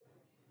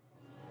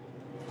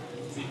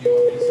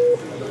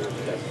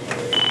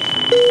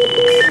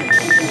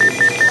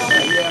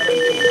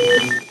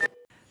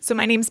So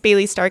my name's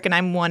Bailey Stark, and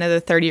I'm one of the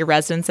third-year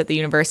residents at the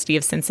University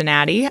of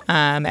Cincinnati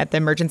at the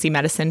Emergency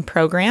Medicine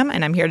program,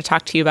 and I'm here to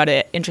talk to you about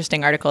an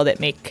interesting article that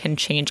can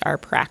change our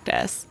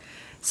practice.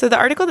 So the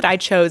article that I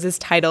chose is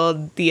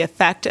titled "The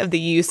Effect of the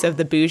Use of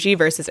the Bougie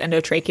versus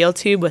Endotracheal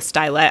Tube with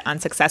Stylet on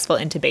Successful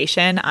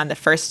Intubation on the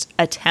First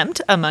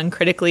Attempt Among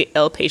Critically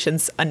Ill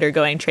Patients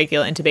Undergoing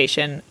Tracheal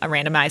Intubation, a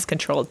Randomized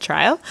Controlled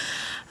Trial."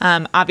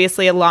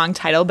 Obviously a long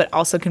title, but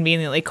also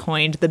conveniently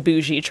coined the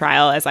Bougie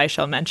Trial, as I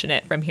shall mention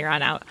it from here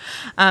on out.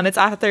 It's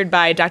authored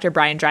by Dr.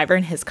 Brian Driver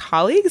and his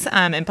colleagues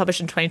and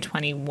published in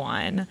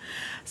 2021.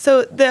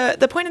 So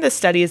the point of this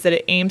study is that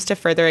it aims to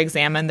further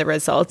examine the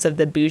results of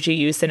the Bougie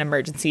use in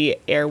emergency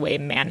airway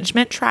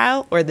management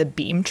trial, or the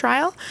BEAM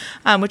trial,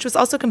 which was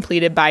also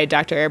completed by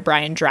Dr.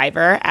 Brian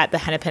Driver at the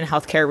Hennepin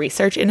Healthcare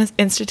Research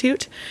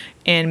Institute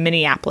in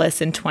Minneapolis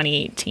in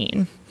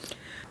 2018.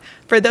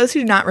 For those who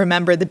do not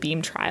remember the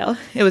BEAM trial,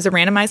 it was a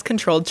randomized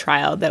controlled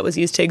trial that was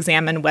used to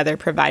examine whether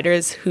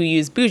providers who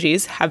use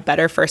bougies have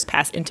better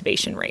first-pass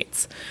intubation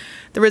rates.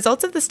 The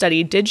results of the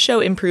study did show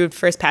improved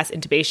first-pass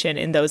intubation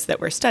in those that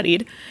were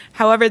studied.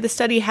 However, the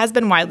study has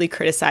been widely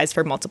criticized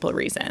for multiple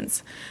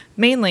reasons.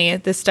 Mainly,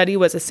 the study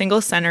was a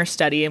single-center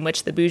study in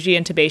which the bougie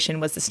intubation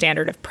was the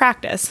standard of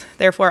practice.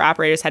 Therefore,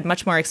 operators had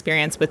much more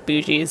experience with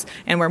bougies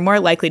and were more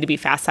likely to be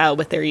facile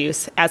with their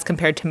use as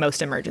compared to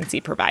most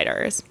emergency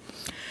providers.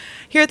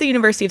 Here at the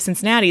University of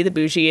Cincinnati, the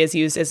bougie is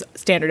used as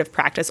standard of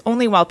practice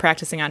only while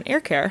practicing on air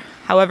care.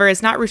 However,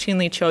 is not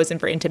routinely chosen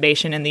for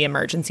intubation in the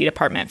emergency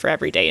department for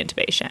everyday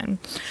intubation.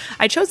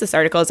 I chose this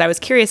article as I was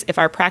curious if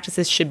our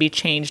practices should be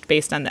changed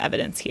based on the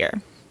evidence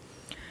here.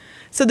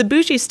 So the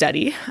bougie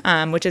study,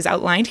 which is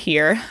outlined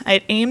here,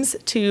 it aims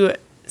to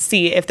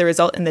see if the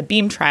result in the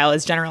BEAM trial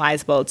is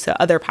generalizable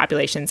to other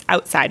populations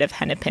outside of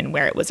Hennepin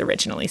where it was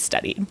originally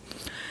studied.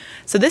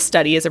 So this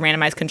study is a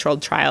randomized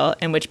controlled trial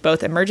in which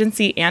both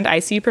emergency and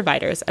ICU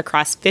providers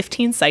across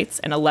 15 sites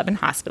and 11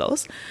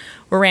 hospitals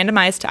were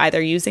randomized to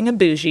either using a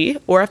bougie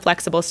or a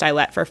flexible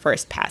stylet for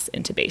first pass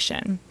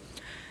intubation.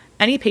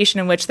 Any patient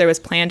in which there was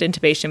planned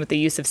intubation with the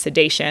use of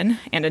sedation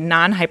and a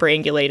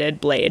non-hyperangulated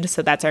blade,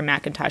 so that's our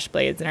McIntosh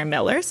blades and our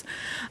Millers,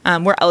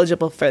 were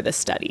eligible for this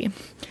study.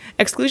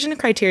 Exclusion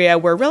criteria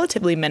were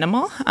relatively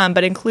minimal,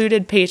 but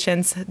included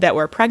patients that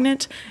were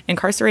pregnant,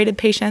 incarcerated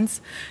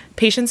patients,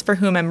 patients for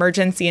whom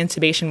emergency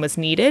intubation was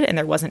needed and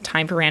there wasn't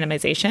time for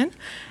randomization,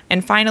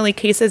 and finally,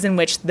 cases in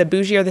which the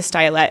bougie or the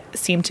stylet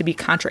seemed to be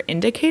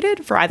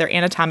contraindicated for either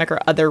anatomic or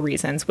other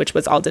reasons, which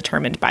was all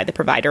determined by the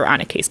provider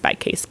on a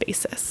case-by-case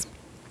basis.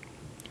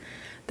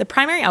 The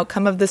primary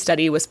outcome of the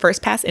study was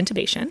first-pass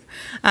intubation,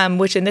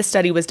 which in this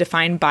study was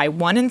defined by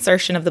one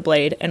insertion of the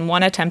blade and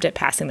one attempt at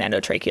passing the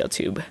endotracheal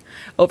tube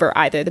over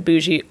either the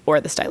bougie or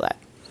the stylet.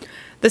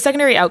 The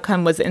secondary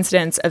outcome was the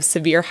incidence of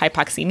severe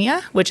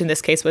hypoxemia, which in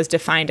this case was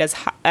defined as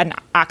an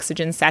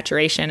oxygen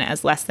saturation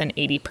as less than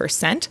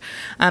 80%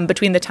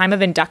 between the time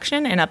of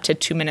induction and up to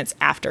 2 minutes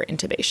after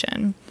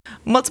intubation.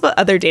 Multiple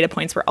other data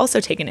points were also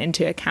taken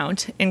into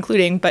account,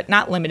 including, but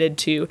not limited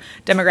to,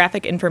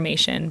 demographic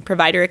information,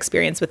 provider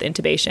experience with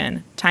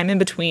intubation, time in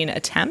between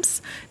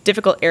attempts,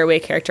 difficult airway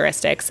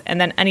characteristics,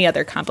 and then any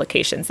other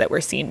complications that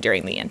were seen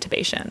during the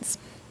intubations.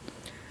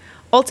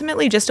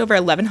 Ultimately, just over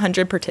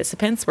 1,100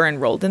 participants were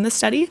enrolled in the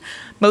study,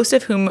 most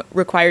of whom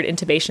required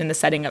intubation in the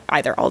setting of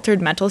either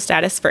altered mental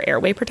status for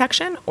airway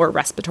protection or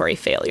respiratory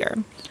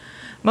failure.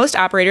 Most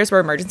operators were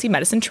emergency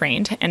medicine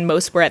trained, and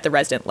most were at the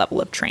resident level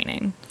of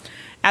training.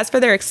 As for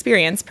their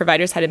experience,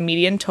 providers had a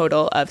median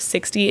total of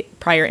 60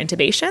 prior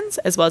intubations,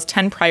 as well as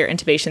 10 prior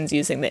intubations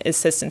using the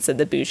assistance of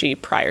the bougie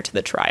prior to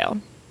the trial.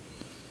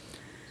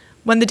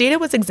 When the data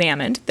was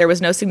examined, there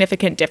was no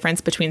significant difference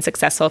between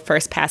successful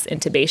first-pass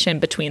intubation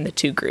between the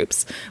two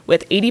groups,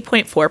 with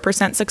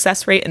 80.4%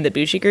 success rate in the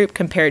bougie group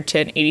compared to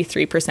an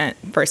 83%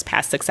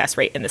 first-pass success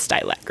rate in the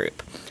stylet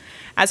group.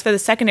 As for the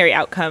secondary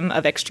outcome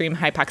of extreme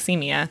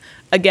hypoxemia,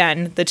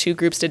 again, the two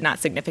groups did not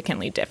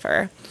significantly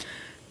differ.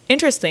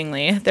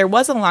 Interestingly, there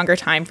was a longer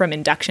time from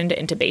induction to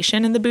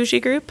intubation in the bougie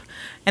group,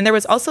 and there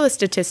was also a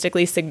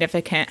statistically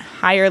significant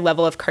higher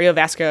level of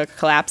cardiovascular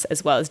collapse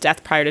as well as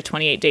death prior to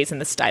 28 days in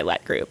the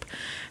stylet group.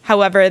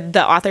 However,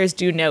 the authors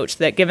do note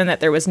that given that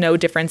there was no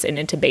difference in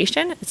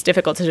intubation, it's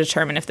difficult to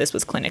determine if this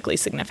was clinically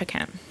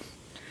significant.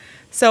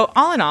 So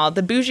all in all,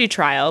 the bougie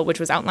trial, which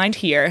was outlined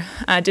here,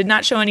 did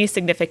not show any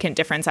significant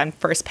difference on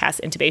first-pass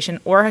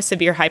intubation or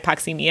severe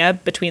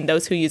hypoxemia between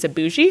those who use a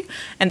bougie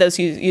and those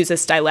who use a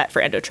stylet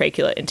for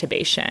endotracheal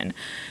intubation.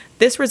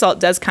 This result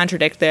does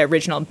contradict the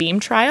original BEAM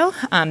trial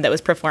that was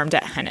performed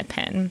at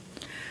Hennepin.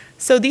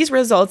 So these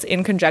results,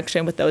 in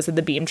conjunction with those of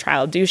the BEAM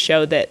trial, do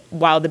show that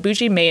while the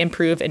bougie may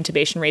improve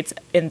intubation rates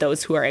in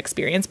those who are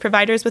experienced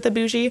providers with a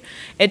bougie,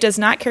 it does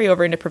not carry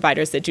over into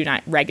providers that do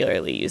not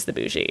regularly use the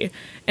bougie.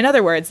 In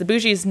other words, the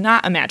bougie is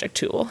not a magic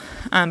tool.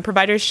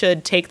 Providers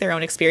should take their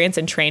own experience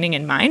and training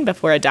in mind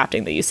before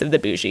adopting the use of the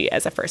bougie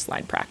as a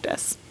first-line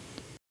practice.